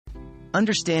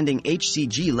Understanding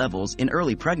hCG levels in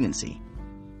early pregnancy.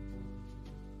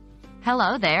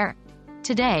 Hello there.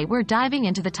 Today we're diving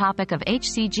into the topic of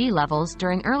hCG levels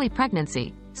during early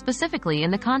pregnancy, specifically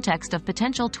in the context of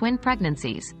potential twin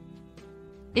pregnancies.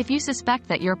 If you suspect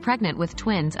that you're pregnant with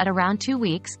twins at around 2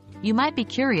 weeks, you might be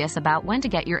curious about when to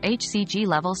get your hCG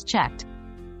levels checked.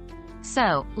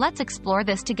 So, let's explore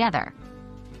this together.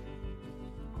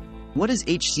 What is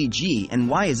hCG and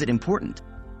why is it important?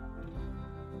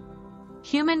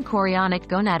 Human chorionic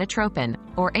gonadotropin,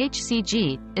 or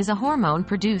hCG, is a hormone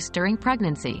produced during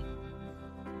pregnancy.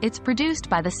 It's produced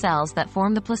by the cells that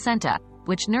form the placenta,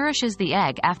 which nourishes the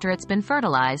egg after it's been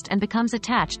fertilized and becomes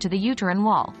attached to the uterine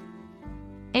wall.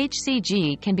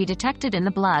 hCG can be detected in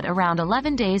the blood around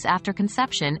 11 days after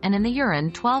conception and in the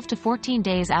urine 12 to 14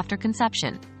 days after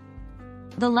conception.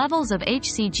 The levels of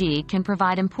hCG can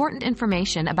provide important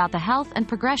information about the health and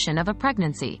progression of a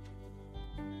pregnancy.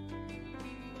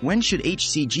 When should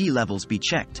hCG levels be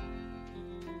checked?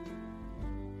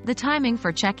 The timing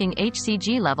for checking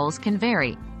hCG levels can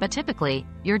vary, but typically,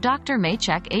 your doctor may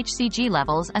check hCG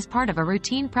levels as part of a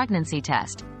routine pregnancy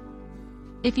test.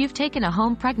 If you've taken a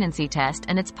home pregnancy test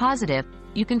and it's positive,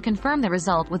 you can confirm the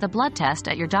result with a blood test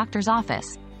at your doctor's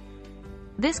office.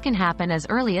 This can happen as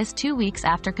early as 2 weeks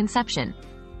after conception.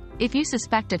 If you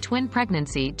suspect a twin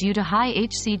pregnancy due to high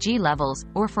hCG levels,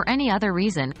 or for any other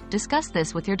reason, discuss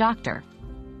this with your doctor.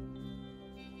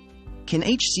 Can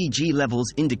hCG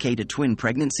levels indicate a twin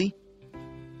pregnancy?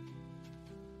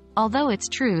 Although it's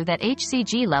true that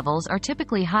hCG levels are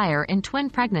typically higher in twin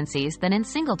pregnancies than in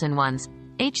singleton ones,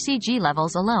 hCG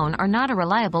levels alone are not a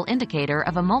reliable indicator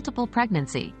of a multiple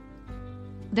pregnancy.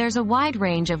 There's a wide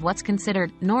range of what's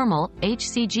considered normal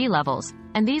hCG levels,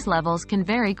 and these levels can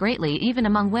vary greatly even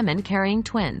among women carrying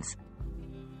twins.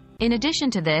 In addition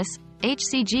to this,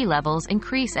 hCG levels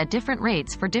increase at different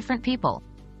rates for different people.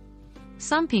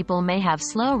 Some people may have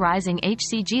slow-rising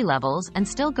hCG levels and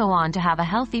still go on to have a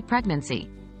healthy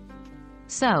pregnancy.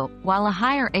 So, while a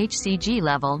higher hCG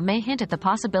level may hint at the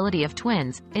possibility of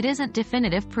twins, it isn't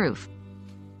definitive proof.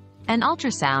 An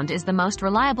ultrasound is the most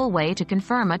reliable way to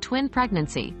confirm a twin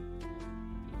pregnancy.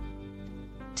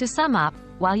 To sum up,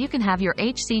 while you can have your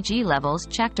hCG levels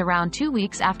checked around 2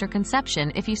 weeks after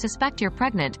conception if you suspect you're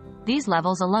pregnant, these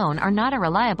levels alone are not a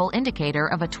reliable indicator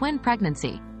of a twin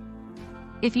pregnancy.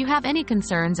 If you have any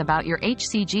concerns about your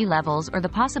hCG levels or the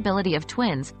possibility of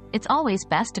twins, it's always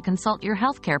best to consult your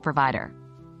healthcare provider.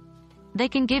 They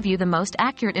can give you the most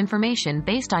accurate information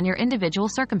based on your individual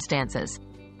circumstances.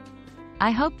 I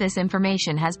hope this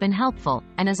information has been helpful,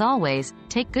 and as always,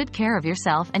 take good care of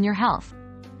yourself and your health.